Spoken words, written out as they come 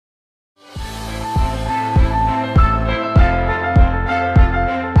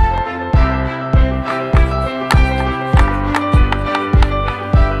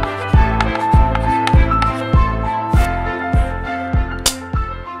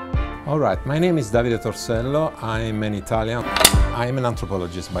All right, my name is Davide Torsello. I'm an Italian. I'm an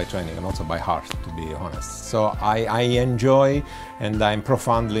anthropologist by training and also by heart, to be honest. So I enjoy and I'm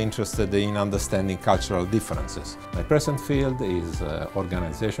profoundly interested in understanding cultural differences. My present field is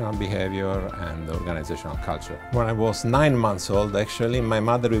organizational behavior and organizational culture. When I was 9 months old, actually, my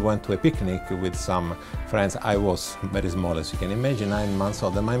mother, we went to a picnic with some friends. I was very small, as you can imagine, 9 months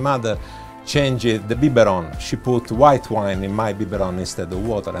old, and my mother changed the biberon. She put white wine in my biberon instead of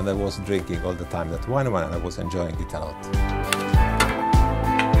water, and I was drinking all the time that wine, and I was enjoying it a lot.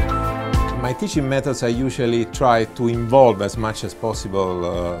 My teaching methods, I usually try to involve as much as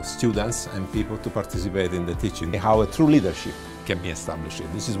possible students and people to participate in the teaching, how a true leadership can be established.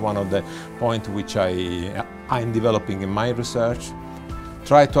 This is one of the points which I'm developing in my research.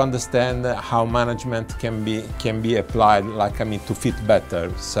 Try to understand how management can be applied, to fit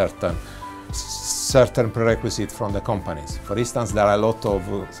better certain prerequisites from the companies. For instance, there are a lot of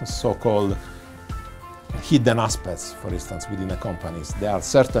so-called hidden aspects, for instance, within the companies. There are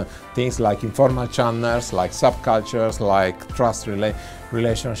certain things like informal channels, like subcultures, like trust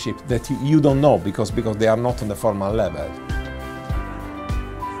relationships that you don't know because they are not on the formal level.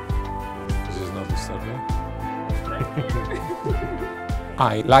 This is not disturbing.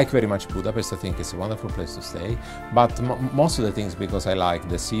 I like very much Budapest. I think it's a wonderful place to stay, but most of the things because I like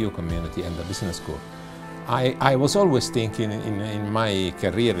the CU community and the business school. I was always thinking in my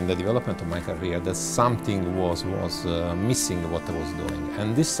career, in the development of my career, that something was missing what I was doing,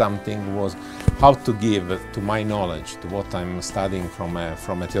 and this something was how to give to my knowledge, to what I'm studying from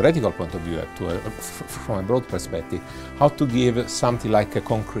a theoretical point of view, from a broad perspective, how to give something like a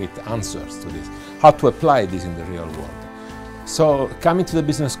concrete answers to this, how to apply this in the real world. So coming to the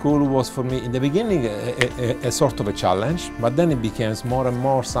business school was for me in the beginning a sort of a challenge, but then it became more and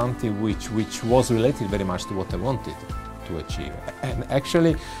more something which was related very much to what I wanted to achieve. And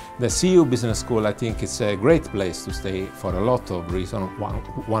actually the CU Business School, I think it's a great place to stay for a lot of reasons.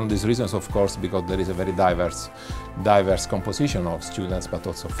 One of these reasons, of course, because there is a very diverse composition of students, but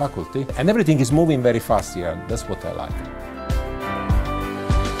also faculty. And everything is moving very fast here. That's what I like.